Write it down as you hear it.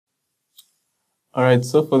Alright,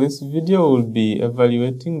 so for this video, we'll be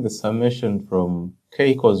evaluating the summation from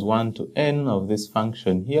k equals 1 to n of this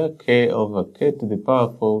function here, k over k to the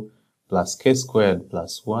power 4 plus k squared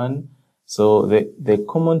plus 1. So the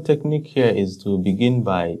common technique here is to begin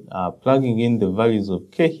by plugging in the values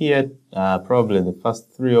of k here, probably the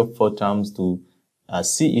first 3 or 4 terms to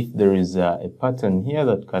see if there is a pattern here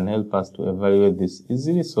that can help us to evaluate this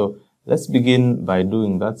easily. So let's begin by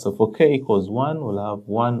doing that. So for k equals 1, we'll have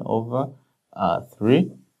 1 over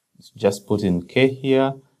 3. Just put in k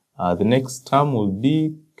here. The next term will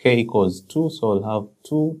be k equals 2, so we'll have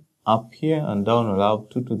 2 up here, and down we'll have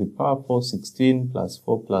 2 to the power 4, 16 plus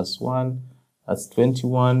 4 plus 1, that's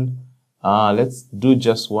 21. Let's do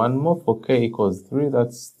just one more for k equals 3,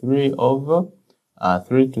 that's 3 over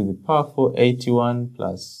 3 to the power 4, 81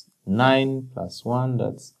 plus 9 plus 1,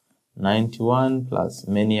 that's 91 plus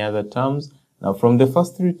many other terms. Now, from the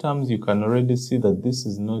first 3 terms, you can already see that this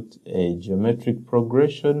is not a geometric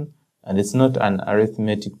progression and it's not an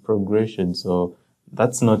arithmetic progression. So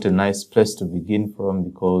that's not a nice place to begin from,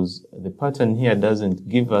 because the pattern here doesn't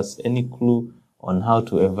give us any clue on how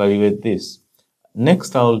to evaluate this.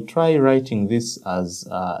 Next, I'll try writing this as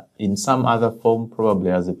in some other form,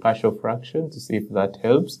 probably as a partial fraction, to see if that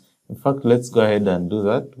helps. In fact, let's go ahead and do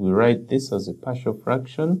that. We write this as a partial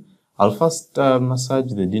fraction. I'll first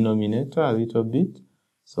massage the denominator a little bit.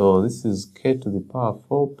 So this is k to the power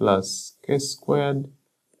 4 plus k squared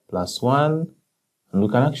plus 1. And we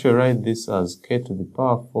can actually write this as k to the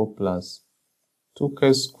power 4 plus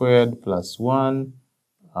 2k squared plus 1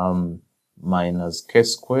 minus k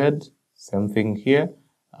squared. Same thing here.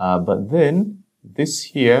 But then this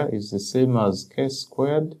here is the same as k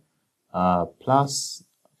squared plus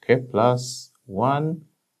k plus 1.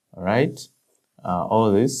 All right.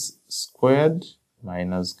 All this squared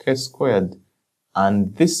minus k squared,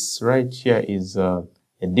 and this right here is a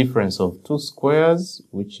difference of 2 squares,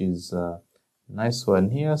 which is a nice one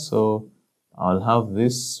here. So I'll have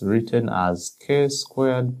this written as k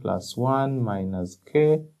squared plus 1 minus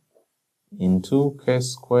k into k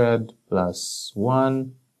squared plus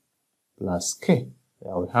 1 plus k.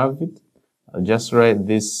 There we have it. I'll just write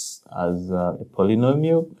this as a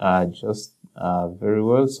polynomial, very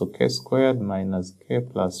well. So k squared minus k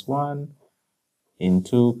plus 1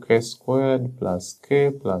 into k squared plus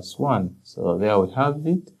k plus 1. So there we have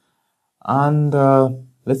it. And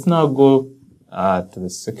let's now go to the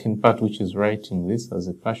second part, which is writing this as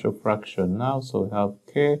a partial fraction now. So we have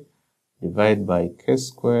k divided by k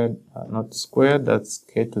squared, not squared, that's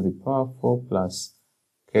k to the power 4 plus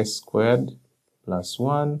k squared plus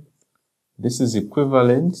 1. This is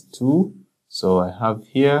equivalent to, so I have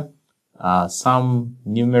here some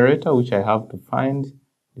numerator which I have to find,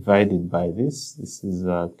 divided by this. This is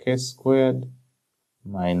k squared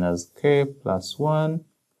minus k plus 1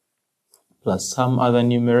 plus some other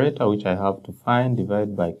numerator which I have to find,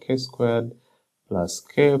 divided by k squared plus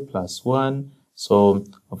k plus 1. So,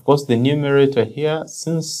 of course, the numerator here,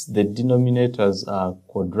 since the denominators are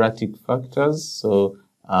quadratic factors, so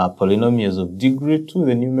polynomials of degree 2,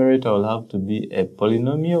 the numerator will have to be a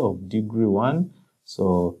polynomial of degree 1.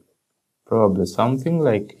 So probably something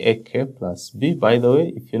like ak plus b. By the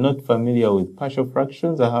way, if you're not familiar with partial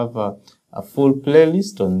fractions, I have a full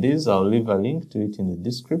playlist on this. I'll leave a link to it in the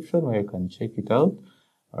description where you can check it out.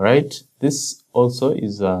 All right. This also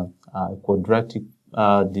is a quadratic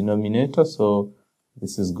denominator. So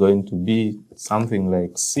this is going to be something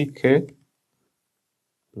like ck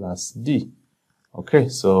plus d. Okay.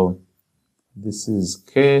 So this is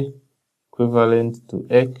k equivalent to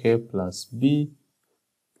ak plus b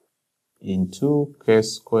into k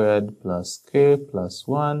squared plus k plus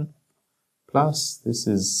 1 plus this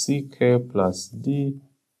is ck plus d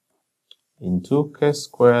into k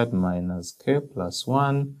squared minus k plus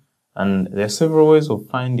 1. And there are several ways of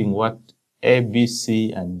finding what a, b,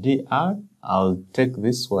 c, and d are. I'll take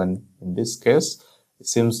this one in this case. It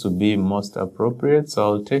seems to be most appropriate. So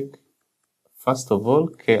I'll take, first of all,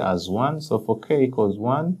 k as 1. So for k equals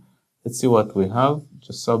 1, let's see what we have.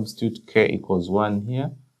 Just substitute k equals 1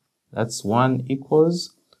 here. That's 1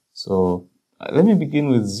 equals, so let me begin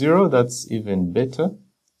with 0, that's even better.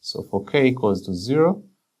 So for k equals to 0,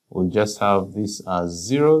 we'll just have this as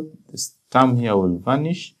 0, this term here will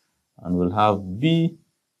vanish, and we'll have b,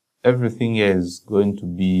 everything here is going to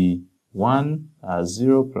be 1,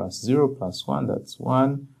 0 plus 0 plus 1, that's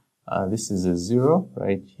 1, this is a 0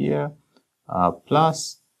 right here,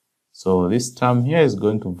 plus, so this term here is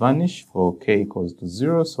going to vanish for k equals to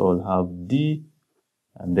 0, so we'll have d,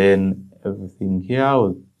 and then everything here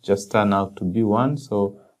will just turn out to be 1.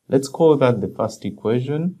 So let's call that the first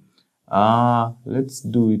equation. Let's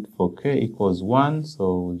do it for k equals 1.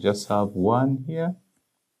 So we'll just have 1 here.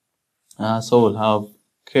 So we'll have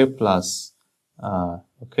k plus,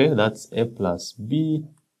 okay, that's a plus b.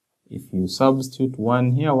 If you substitute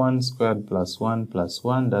 1 here, 1 squared plus 1,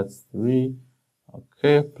 that's 3.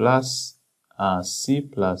 Okay, plus c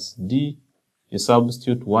plus d. If you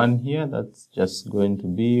substitute 1 here, that's just going to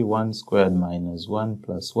be 1 squared minus 1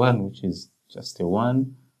 plus 1, which is just a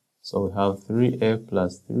 1. So we have 3a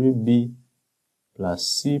plus 3b plus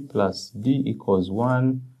c plus d equals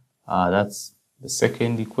 1. That's the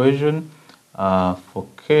second equation. For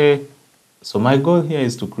k, so my goal here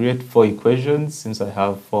is to create 4 equations since I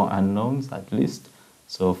have 4 unknowns at least.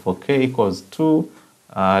 So for k equals 2,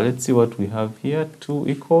 let's see what we have here. 2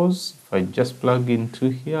 equals, if I just plug in 2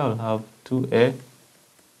 here, I'll have 2a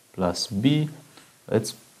plus b.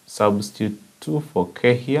 Let's substitute 2 for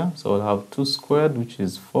k here. So I'll have 2 squared, which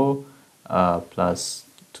is 4, plus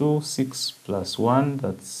 2, 6 plus 1,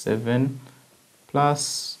 that's 7,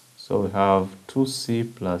 plus, so we have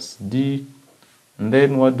 2c plus d. And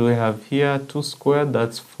then what do we have here? 2 squared,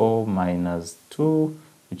 that's 4 minus 2,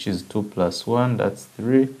 which is 2 plus 1, that's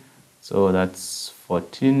 3. So that's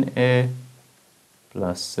 14a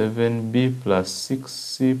plus 7b plus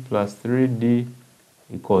 6c plus 3d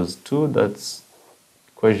equals 2. That's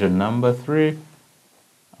equation number 3.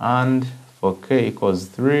 And for k equals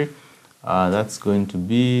 3, that's going to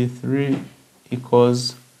be 3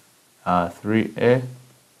 equals 3a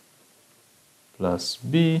plus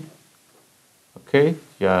b. Okay,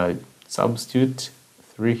 yeah, substitute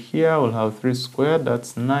 3 here, we'll have 3 squared,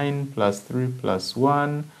 that's 9 plus 3 plus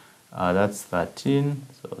 1, that's 13,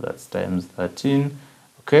 so that's times 13.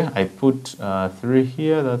 Okay, I put 3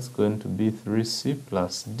 here, that's going to be 3c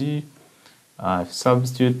plus d.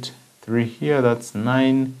 Substitute 3 here, that's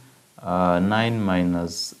 9, 9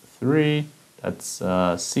 minus 3, that's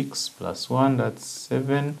 6 plus 1, that's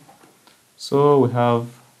 7. So we have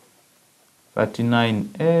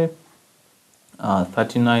 39a,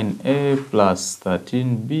 39a plus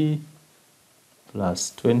 13b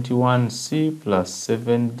plus 21c plus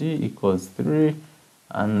 7d equals 3.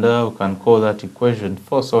 And we can call that equation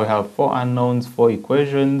 4. So we have 4 unknowns, 4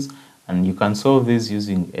 equations, and you can solve these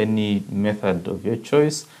using any method of your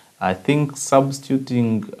choice. I think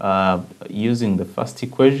substituting using the first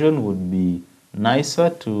equation would be nicer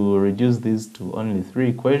to reduce these to only 3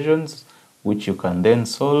 equations, which you can then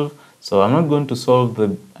solve. So I'm not going to solve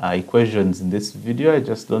the equations in this video. I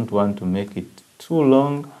just don't want to make it too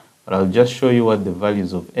long, but I'll just show you what the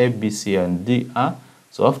values of a, b, c, and d are.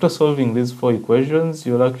 So after solving these 4 equations,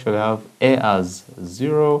 you'll actually have a as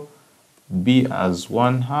 0, b as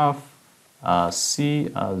 1/2, c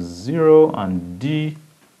as 0, and d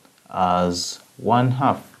as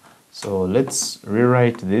 1/2. So let's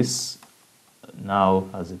rewrite this now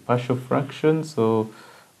as a partial fraction. So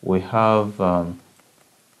we have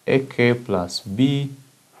ak plus b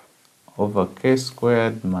over k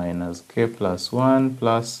squared minus k plus 1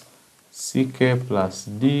 plus ck plus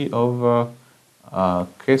d over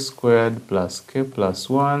k squared plus k plus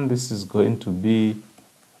 1. This is going to be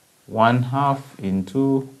 1/2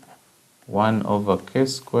 into 1 over k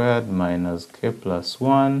squared minus k plus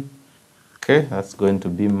 1. Okay, that's going to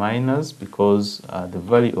be minus because the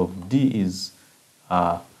value of d is,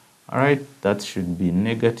 alright, that should be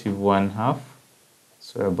negative 1/2.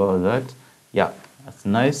 Sorry about that. Yeah, that's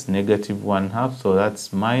nice, negative 1/2. So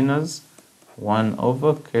that's minus 1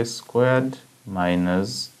 over k squared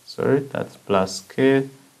minus, sorry, that's plus k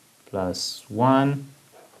plus 1.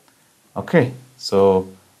 Okay, so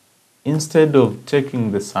instead of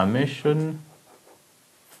taking the summation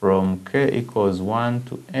from k equals 1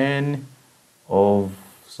 to n of,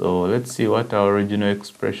 so let's see what our original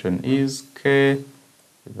expression is, k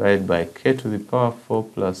divided by k to the power 4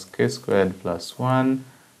 plus k squared plus 1.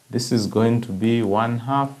 This is going to be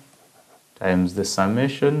 1/2 times the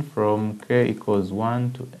summation from k equals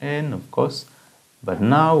 1 to n, of course. But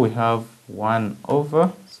now we have 1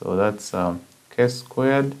 over, so that's k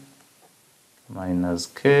squared minus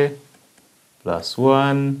k plus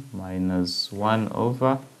 1 minus 1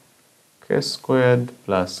 over k squared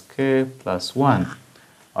plus k plus 1.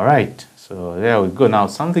 All right, so there we go. Now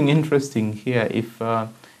something interesting here, if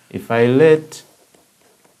I let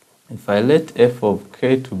f of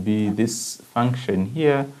k to be this function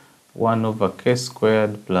here, 1 over k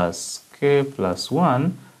squared plus k plus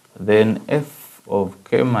 1, then f of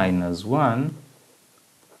k minus 1,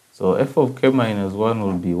 so f of k minus 1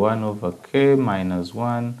 will be 1 over k minus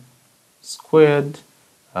 1 squared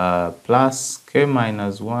plus k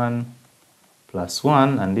minus 1 plus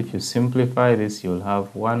 1, and if you simplify this, you'll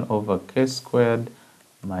have 1 over k squared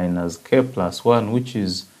minus k plus 1, which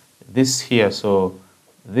is this here. So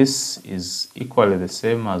this is equally the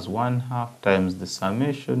same as 1/2 times the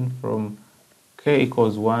summation from k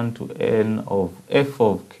equals 1 to n of f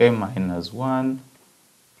of k minus 1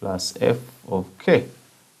 plus f of k.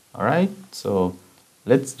 All right, so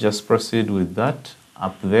let's just proceed with that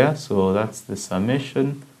up there. So that's the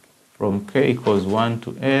summation from k equals 1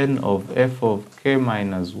 to n of f of k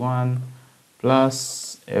minus 1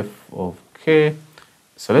 plus f of k.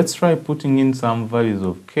 So let's try putting in some values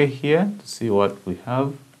of k here to see what we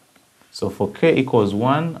have. So for k equals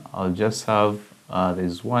 1, I'll just have,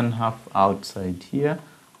 there's 1/2 outside here.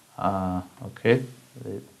 Okay,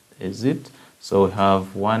 is it? So we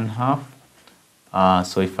have 1/2.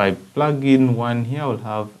 So if I plug in 1 here, I'll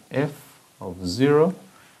have f of 0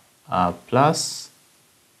 plus,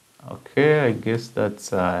 okay, I guess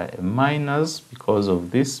that's a minus because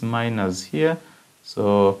of this minus here.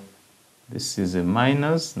 So this is a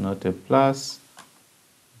minus, not a plus.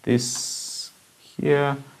 This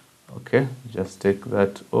here, okay, just take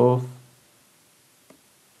that off.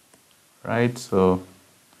 Right, so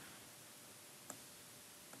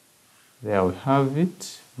there we have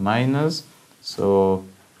it, minus. So,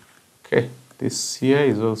 okay, this here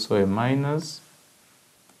is also a minus.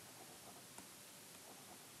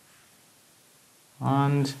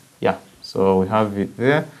 And yeah, so we have it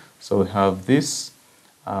there. So we have this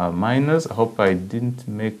minus. I hope I didn't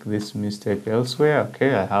make this mistake elsewhere.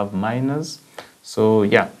 Okay, I have minus. So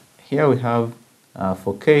yeah, here we have,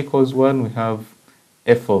 for k equals 1, we have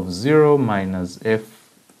f of 0 minus f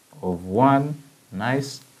of 1.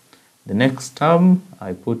 Nice. The next term,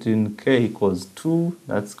 I put in k equals 2.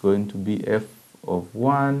 That's going to be f of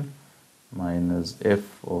 1 minus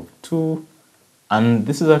f of 2. And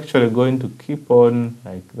this is actually going to keep on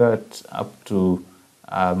like that up to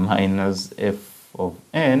minus f of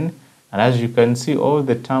n. And as you can see, all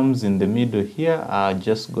the terms in the middle here are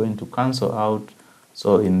just going to cancel out.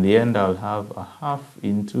 So in the end, I'll have 1/2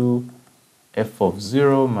 into f of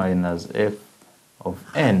 0 minus f of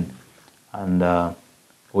n. And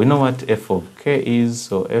we know what f of k is.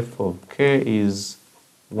 So f of k is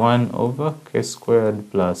 1 over k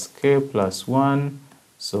squared plus k plus 1.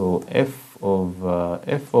 So f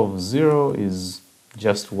of 0 is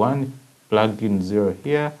just 1. Plug in 0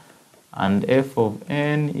 here. And f of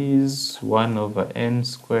n is 1 over n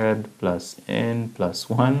squared plus n plus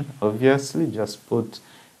 1. Obviously, just put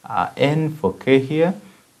n for k here.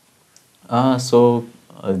 So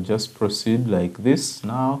I'll just proceed like this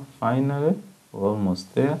now. Finally, we're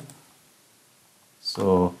almost there.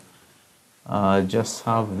 So just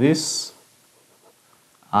have this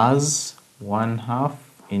as 1/2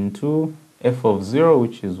 into f of 0,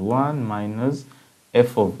 which is 1, minus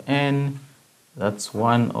f of n, that's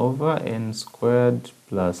 1 over n squared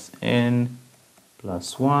plus n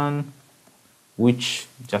plus 1, which,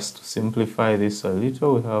 just to simplify this a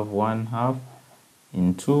little, we have 1/2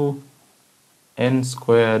 into n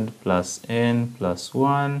squared plus n plus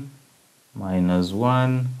 1 minus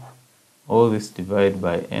 1, all this divided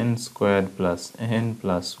by n squared plus n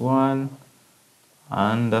plus 1,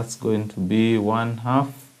 and that's going to be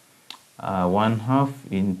 1/2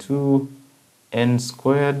 into n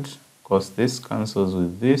squared, because this cancels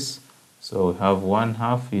with this, so we have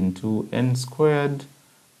 1/2 into n squared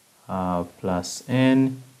plus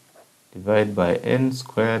n divided by n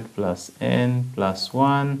squared plus n plus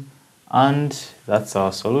 1, and that's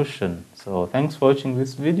our solution. So thanks for watching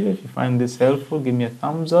this video. If you find this helpful, give me a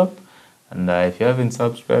thumbs up, and if you haven't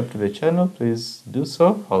subscribed to the channel, please do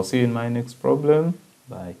so. I'll see you in my next problem.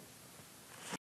 Bye.